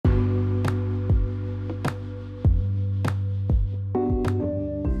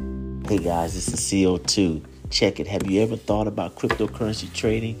Hey guys, this is CO2. Check it. Have you ever thought about cryptocurrency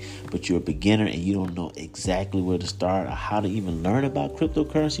trading, but you're a beginner and you don't know exactly where to start or how to even learn about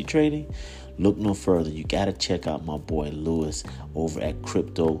cryptocurrency trading? Look no further. You got to check out my boy Lewis over at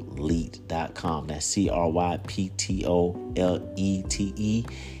CryptoLeet.com. That's CryptoLete.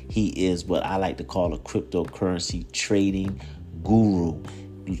 He is what I like to call a cryptocurrency trading guru.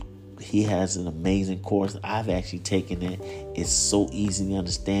 He has an amazing course. I've actually taken it. It's so easy to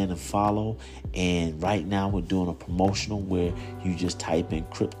understand and follow. And right now we're doing a promotional where you just type in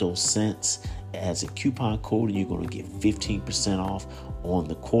Crypto Cents as a coupon code and you're going to get 15% off on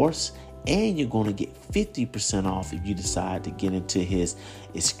the course. And you're going to get 50% off if you decide to get into his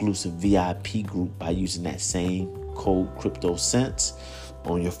exclusive VIP group by using that same code Crypto Cents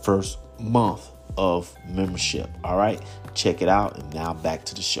on your first month of membership. All right, check it out. And now back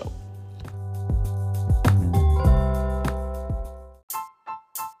to the show.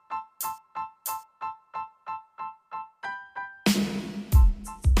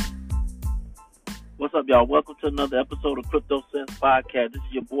 What's up, y'all? Welcome to another episode of Crypto Cents Podcast. This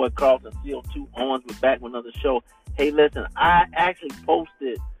is your boy Carlton CO2 Owens. We're back with another show. Hey, listen, I actually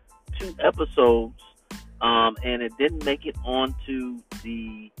posted 2 episodes, and it didn't make it onto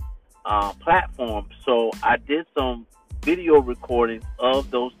the platform. So I did some video recordings of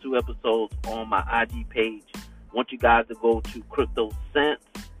those 2 episodes on my IG page. I want you guys to go to Crypto Cents,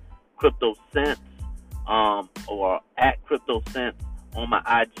 or at Crypto Cents on my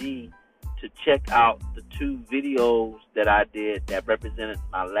IG to check out the 2 videos that I did that represented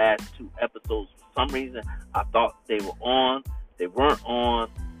my last 2 episodes. For some reason, I thought they were on. They weren't on.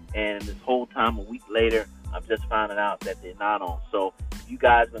 And this whole time, a week later, I'm just finding out that they're not on. So if you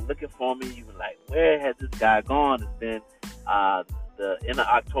guys been looking for me, you've been like, where has this guy gone? It's been the end of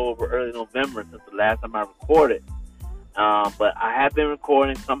October, early November since the last time I recorded. But I have been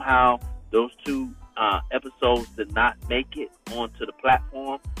recording. Somehow those 2 episodes did not make it onto the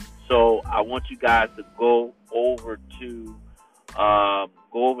platform. So I want you guys to go over to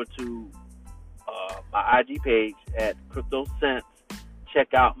my IG page at Crypto Cents.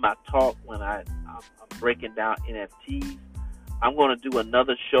 Check out my talk when I'm breaking down NFTs. I'm going to do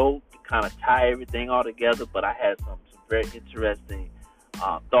another show to kind of tie everything all together, but I had some very interesting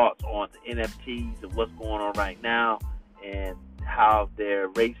thoughts on the NFTs and what's going on right now and how they're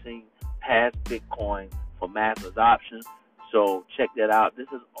racing past Bitcoin for mass adoption. So check that out. This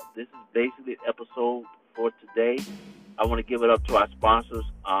is basically an episode for today. I want to give it up to our sponsors,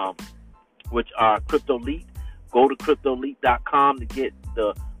 which are CryptoLeet. Go to CryptoLeet.com to get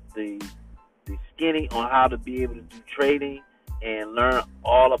the skinny on how to be able to do trading and learn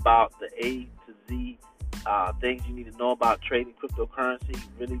all about the A to Z things you need to know about trading cryptocurrency.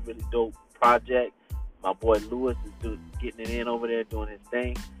 Really, really dope project. My boy Lewis is getting it in over there, doing his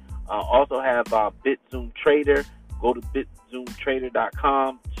thing. Also have BitZoom Trader. Go to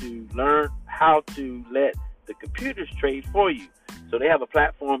BitZoomTrader.com to learn how to let the computers trade for you. So they have a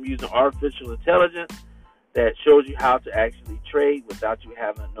platform using artificial intelligence that shows you how to actually trade without you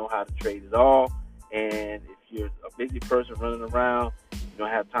having to know how to trade at all. And if you're a busy person running around, you don't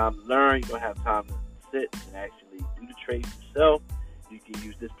have time to learn, you don't have time to sit and actually do the trade yourself, you can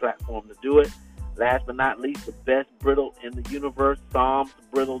use this platform to do it. Last but not least, the best brittle in the universe,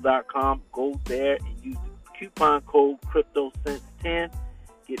 PsalmsBrittle.com. Go there and use the coupon code CryptoCents10.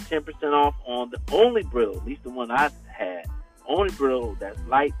 Get 10% off on the only brittle, at least the one I had. Only brittle that's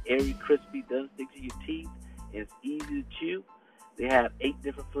light, airy, crispy, doesn't stick to your teeth, and it's easy to chew. They have 8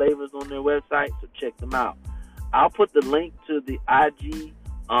 different flavors on their website, so check them out. I'll put the link to the IG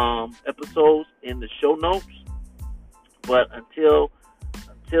episodes in the show notes. But until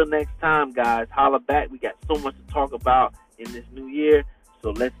next time, guys, holla back. We got so much to talk about in this new year,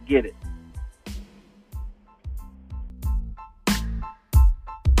 so let's get it.